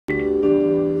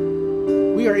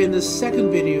We are in the second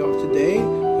video of today,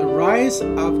 the rise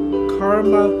of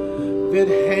Karma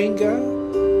Vidhanga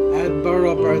at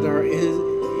Borobudur in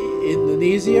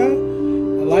Indonesia.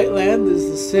 Light land is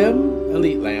the Sim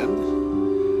Elite Land,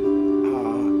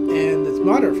 and it's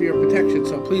moderate for your protection,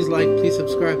 so please like, please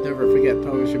subscribe, never forget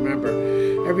to always remember,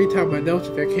 every time my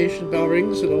notification bell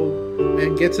rings, an old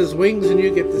man gets his wings and you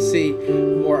get to see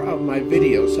more of my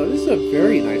videos. So this is a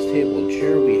very nice table and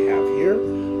chair we have here.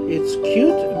 It's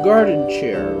Cute Garden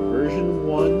Chair, version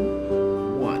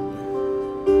 1.1.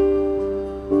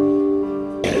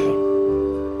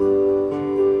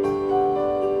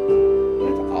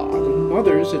 That's odd. On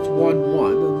mothers, it's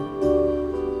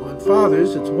 1.1. On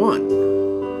fathers, it's 1.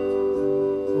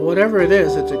 Well, whatever it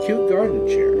is, it's a cute garden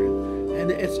chair,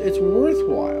 and it's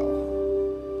worthwhile.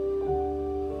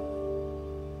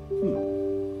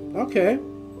 Okay.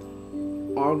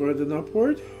 Onward and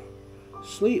upward.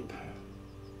 Sleep.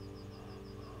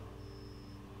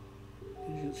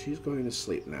 She's going to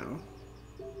sleep now.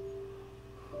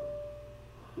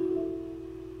 Okay,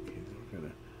 we're going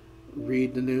to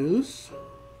read the news.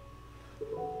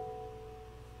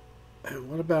 And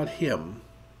what about him?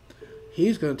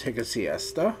 He's going to take a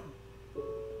siesta.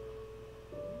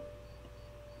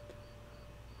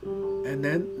 And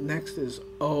then next is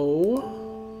O.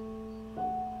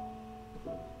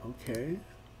 Okay.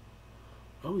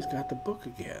 Oh, he's got the book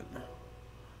again.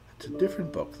 It's a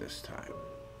different book this time.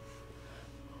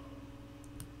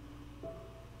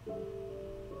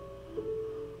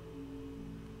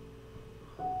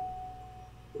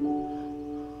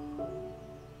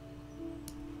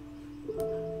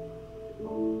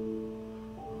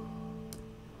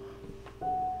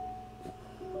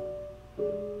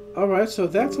 All right, so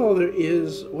that's all there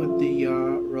is with the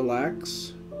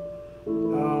relax.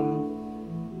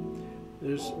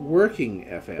 There's working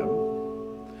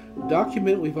FM.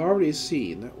 Document we've already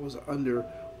seen. That was under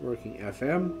working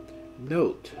FM.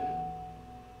 Note.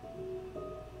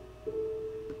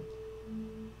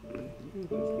 He's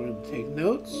going to take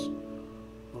notes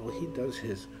while he does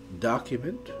his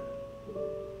document.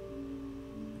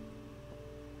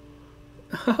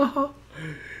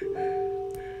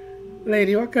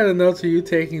 Lady, what kind of notes are you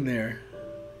taking there?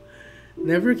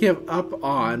 Never give up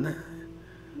on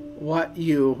what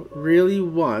you really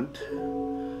want.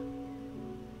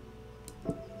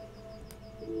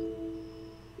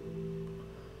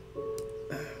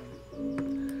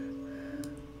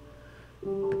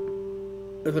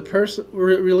 The person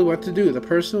really what to do. The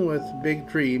person with big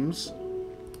dreams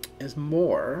is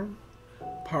more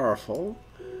powerful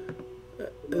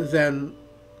than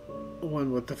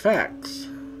one with the facts.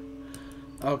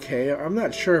 Okay, I'm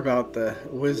not sure about the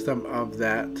wisdom of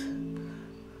that.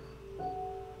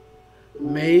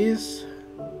 Maze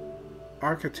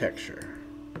architecture.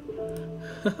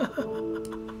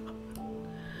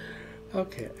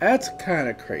 Okay, that's kind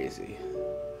of crazy.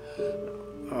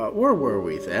 Where were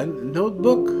we then?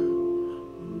 Notebook.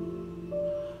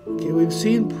 Okay, we've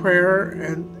seen prayer,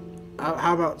 and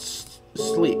how about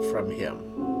sleep from him?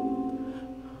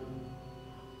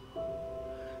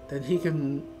 Then he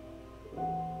can.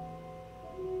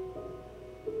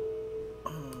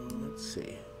 Let's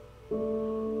see.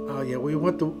 Oh yeah, we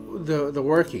want the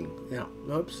working. Yeah.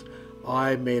 Oops,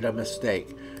 I made a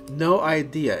mistake. No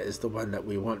idea is the one that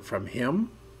we want from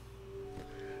him.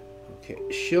 Okay,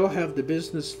 she'll have the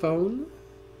business phone.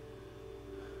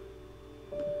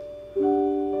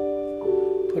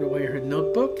 Put away her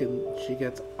notebook, and she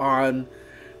gets on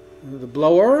the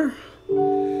blower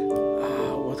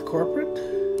with corporate.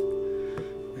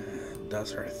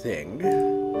 Does her thing.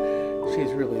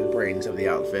 She's really the brains of the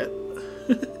outfit.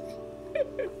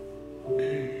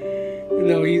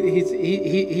 No, he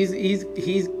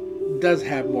does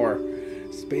have more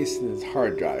space in his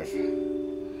hard drive.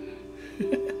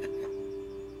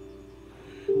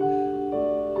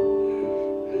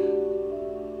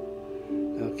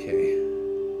 Okay,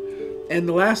 and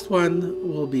the last one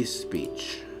will be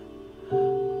speech.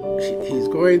 He's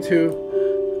going to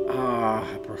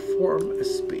perform a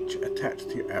speech attached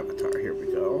to your avatar. Here we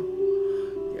go.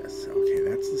 Yes, okay,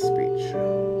 that's the speech.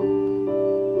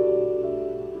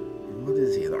 What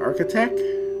is he, the architect?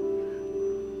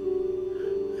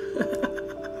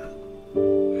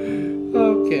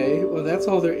 Okay, well that's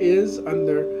all there is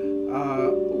under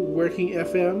working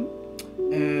FM,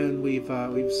 and we've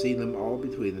seen them all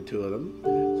between the two of them. So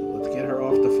let's get her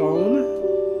off the phone,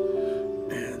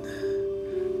 and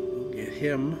we'll get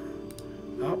him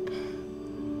up.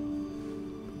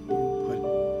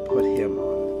 Put him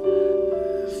on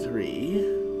 3.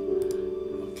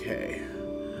 Okay,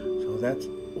 so that's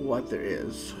what there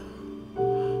is.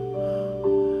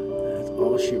 That's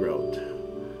all she wrote.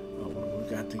 Oh, we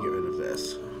got to get rid of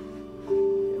this.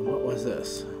 And what was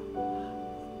this?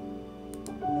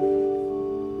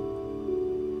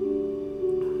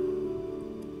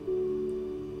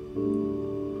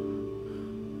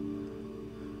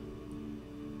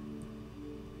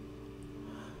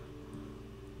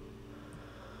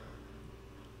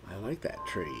 I like that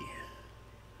tree.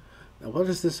 Now what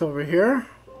is this over here?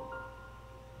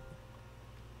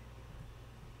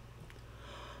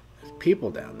 There's people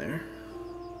down there.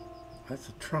 That's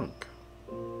a trunk.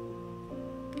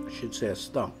 I should say a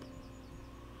stump.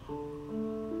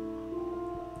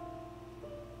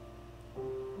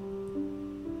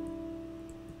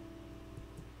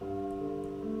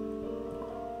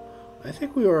 I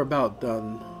think we were about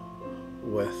done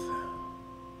with...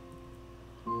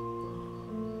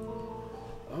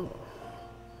 Oh.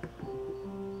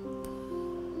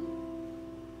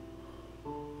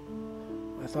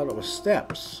 I thought it was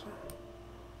steps.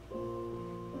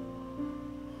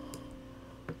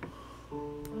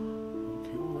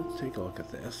 Okay, well, let's take a look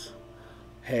at this.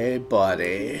 Hey,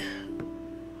 buddy.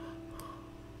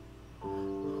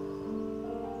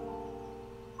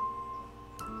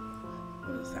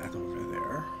 What is that over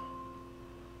there?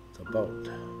 It's a boat.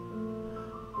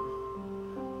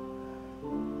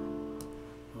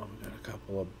 Oh, we got a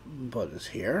couple of Buddhas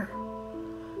here.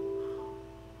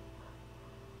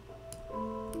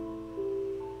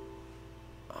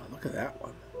 Look at that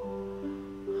one.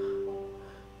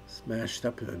 Smashed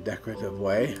up in a decorative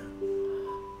way.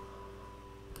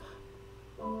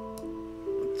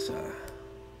 It's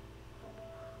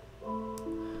oh,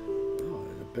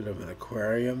 there's a bit of an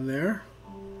aquarium there.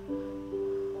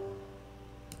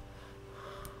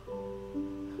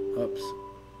 Oops.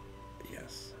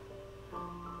 Yes.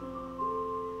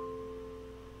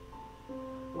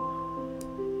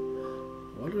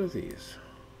 What are these?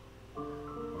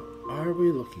 What are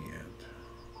we looking at?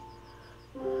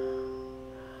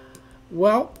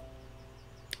 Well,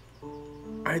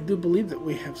 I do believe that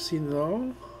we have seen it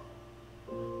all.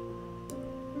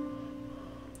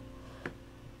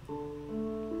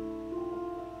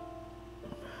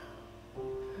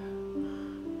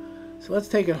 So let's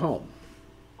take it home.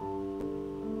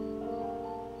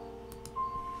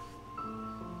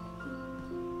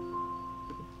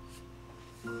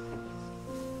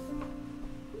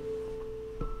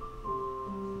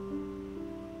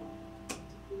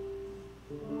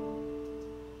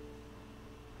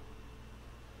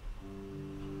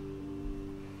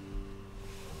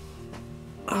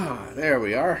 Ah, there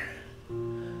we are.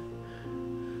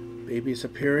 Baby's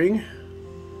appearing.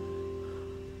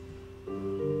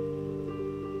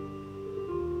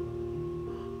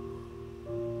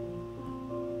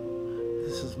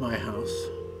 This is my house.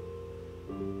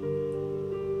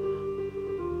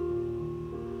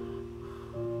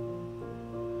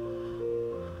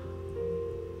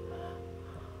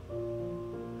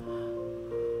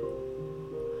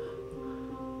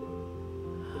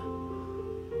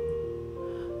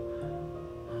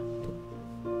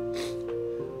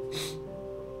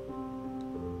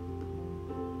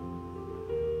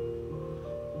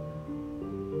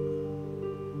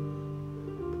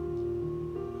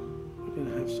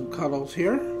 Have some cuddles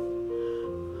here.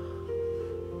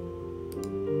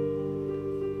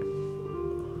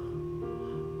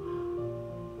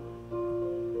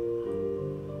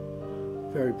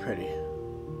 Very pretty.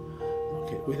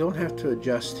 Okay, we don't have to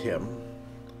adjust him.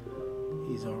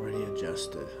 He's already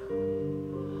adjusted.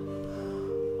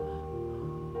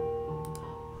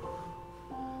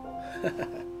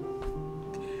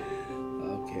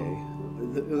 Okay,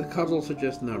 the cuddles are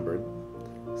just numbered,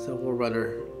 so we'll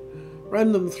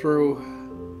run them through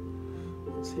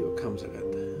and see what comes of it.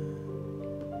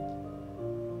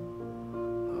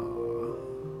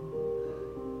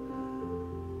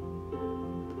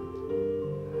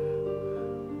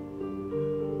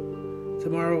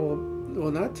 Tomorrow,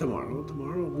 well, not tomorrow.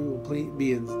 Tomorrow we will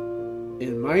be in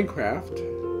Minecraft.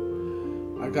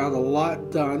 I got a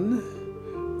lot done.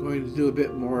 Going to do a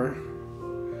bit more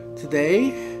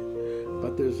today.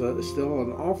 But there's still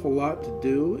an awful lot to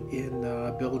do in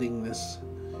building this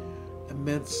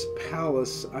immense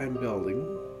palace I'm building.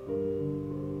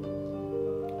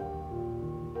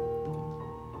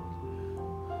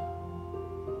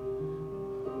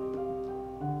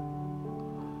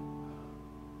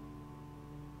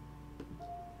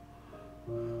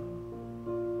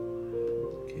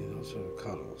 Okay, those are the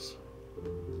cuddles.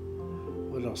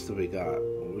 What else do we got?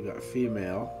 Well, we got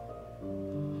female.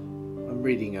 I'm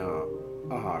reading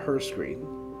her screen.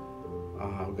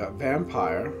 We've got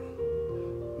vampire,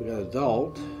 we got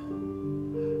adult,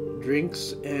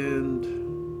 drinks, and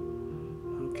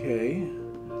okay,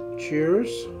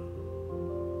 cheers.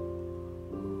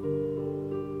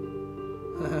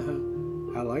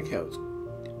 like how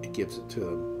it gives it to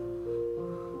them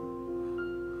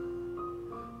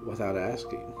without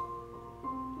asking.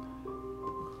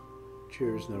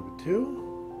 Cheers number 2.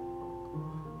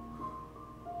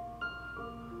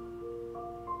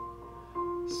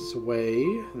 Sway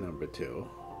number 2.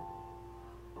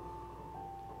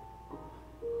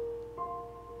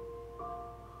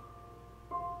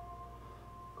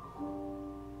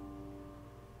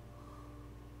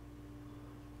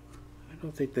 I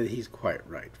don't think that he's quite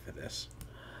right for this.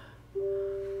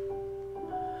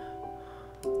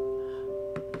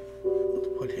 Let's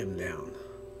put him down.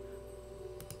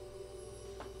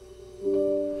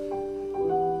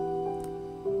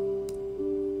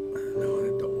 No,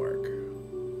 that don't work.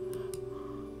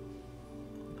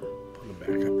 Put him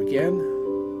back up again.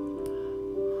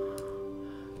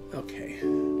 Okay.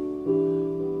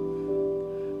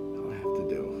 I'll have to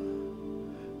do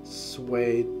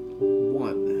sway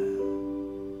 1.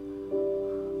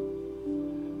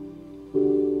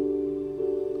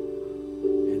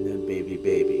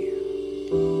 Baby.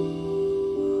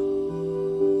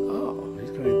 Oh,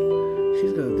 she's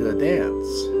gonna do a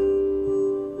dance.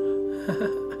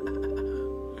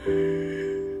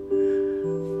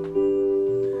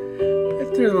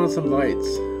 Let's turn on some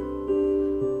lights.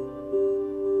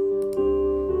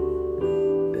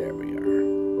 There we are.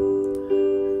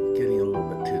 Getting a little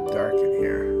bit too dark in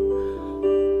here.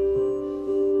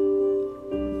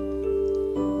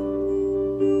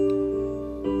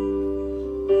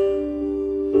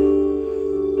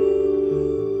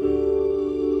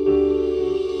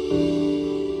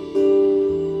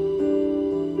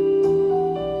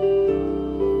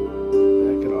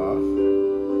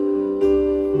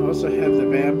 Also have the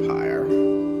vampire.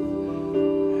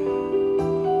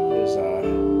 There's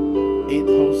 8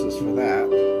 poses for that.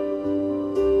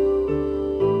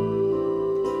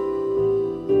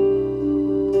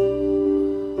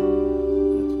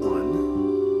 That's 1.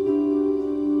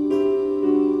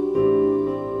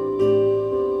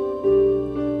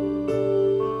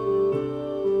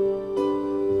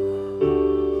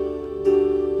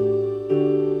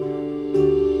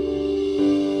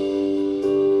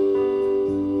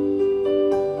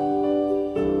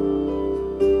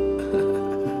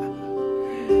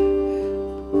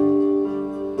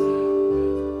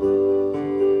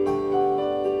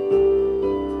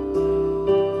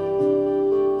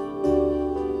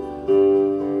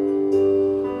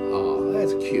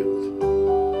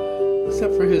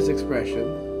 Except for his expression.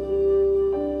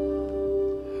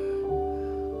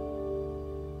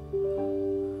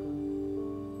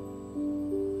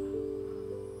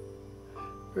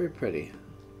 Very pretty.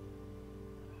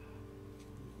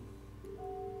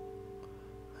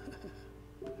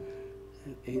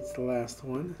 And 8's the last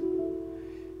one.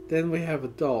 Then we have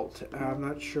adult. I'm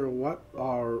not sure what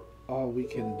are all we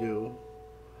can do.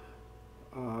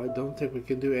 I don't think we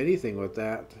can do anything with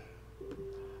that.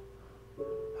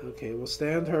 Okay, we'll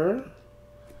stand her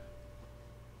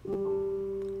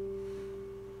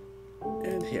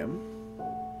and him,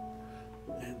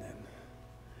 and then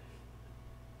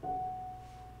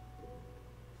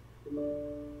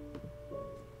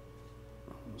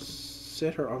we'll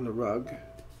sit her on the rug,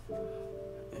 and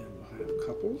we'll have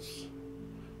couples.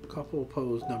 Couple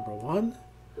pose number 1.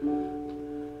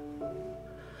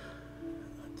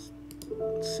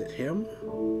 Let's sit him.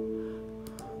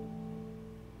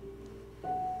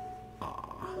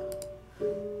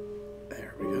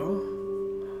 There we go.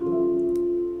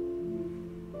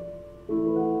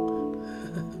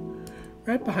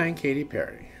 Right behind Katy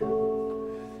Perry.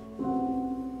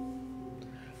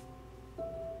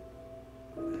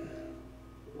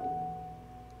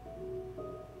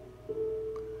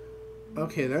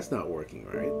 Okay, that's not working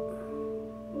right.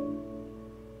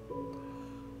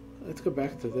 Let's go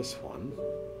back to this one.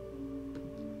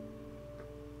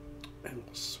 And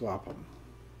we'll swap them.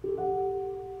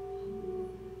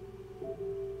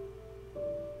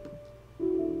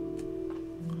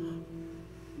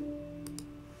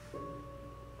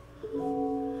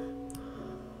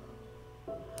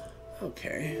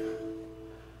 Okay,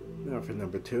 now for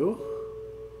number 2.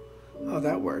 Oh,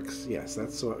 that works. Yes,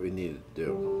 that's what we needed to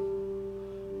do.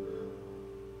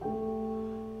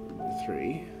 Number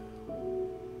 3.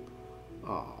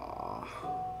 Aww.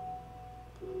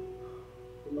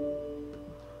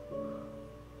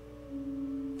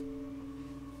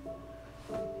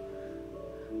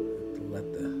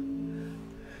 Let the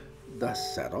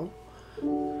dust settle. 5.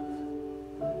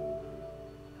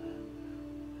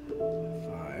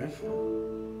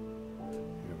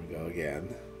 Here we go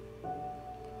again.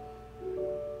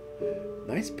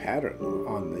 Nice pattern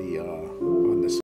on the